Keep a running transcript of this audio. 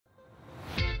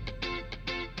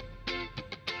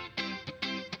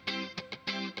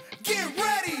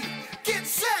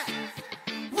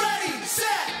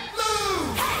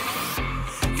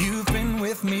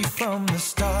from the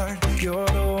start. You're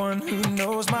the one who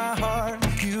knows my heart.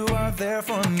 You are there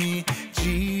for me,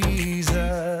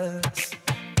 Jesus.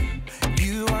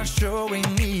 You are showing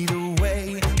me the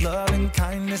way, love and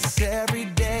kindness every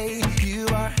day. You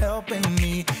are helping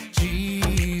me,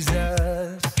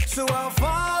 Jesus. So I'll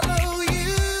follow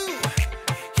you,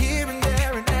 here and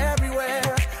there and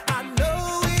everywhere. I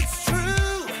know it's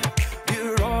true,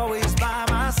 you're always by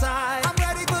my side. I'm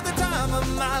ready for the time of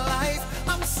my life.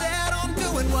 I'm set on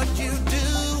doing what you do.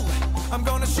 I'm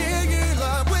gonna share your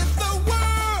love with the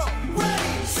world.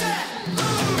 Ready, set,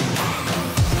 move.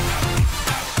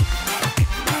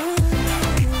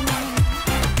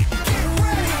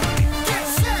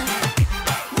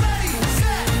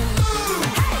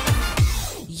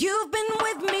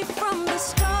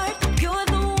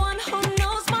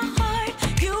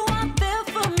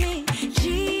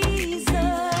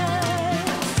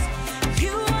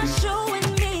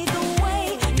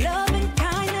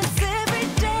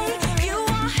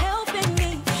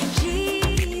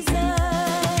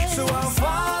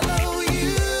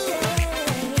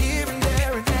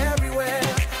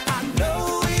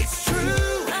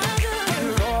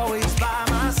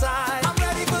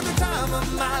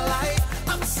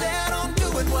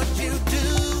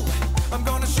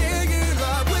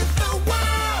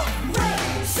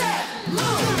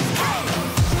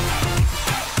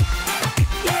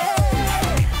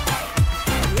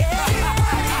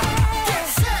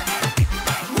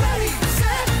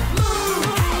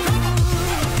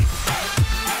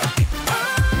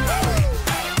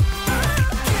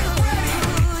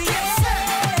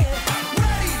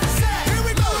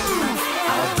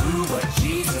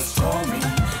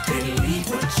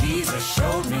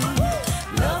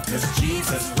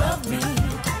 Jesus loved me.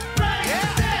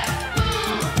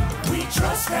 We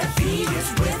trust that He is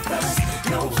with us.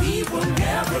 No, He will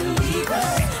never leave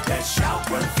us. That shout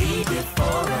will be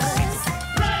before us.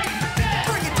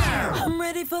 Bring it down. I'm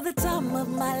ready for the time of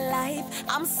my life.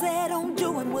 I'm set on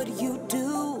doing what you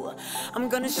do. I'm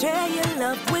gonna share your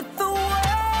love with the world.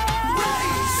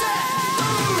 Ready, set,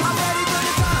 move. I'm ready.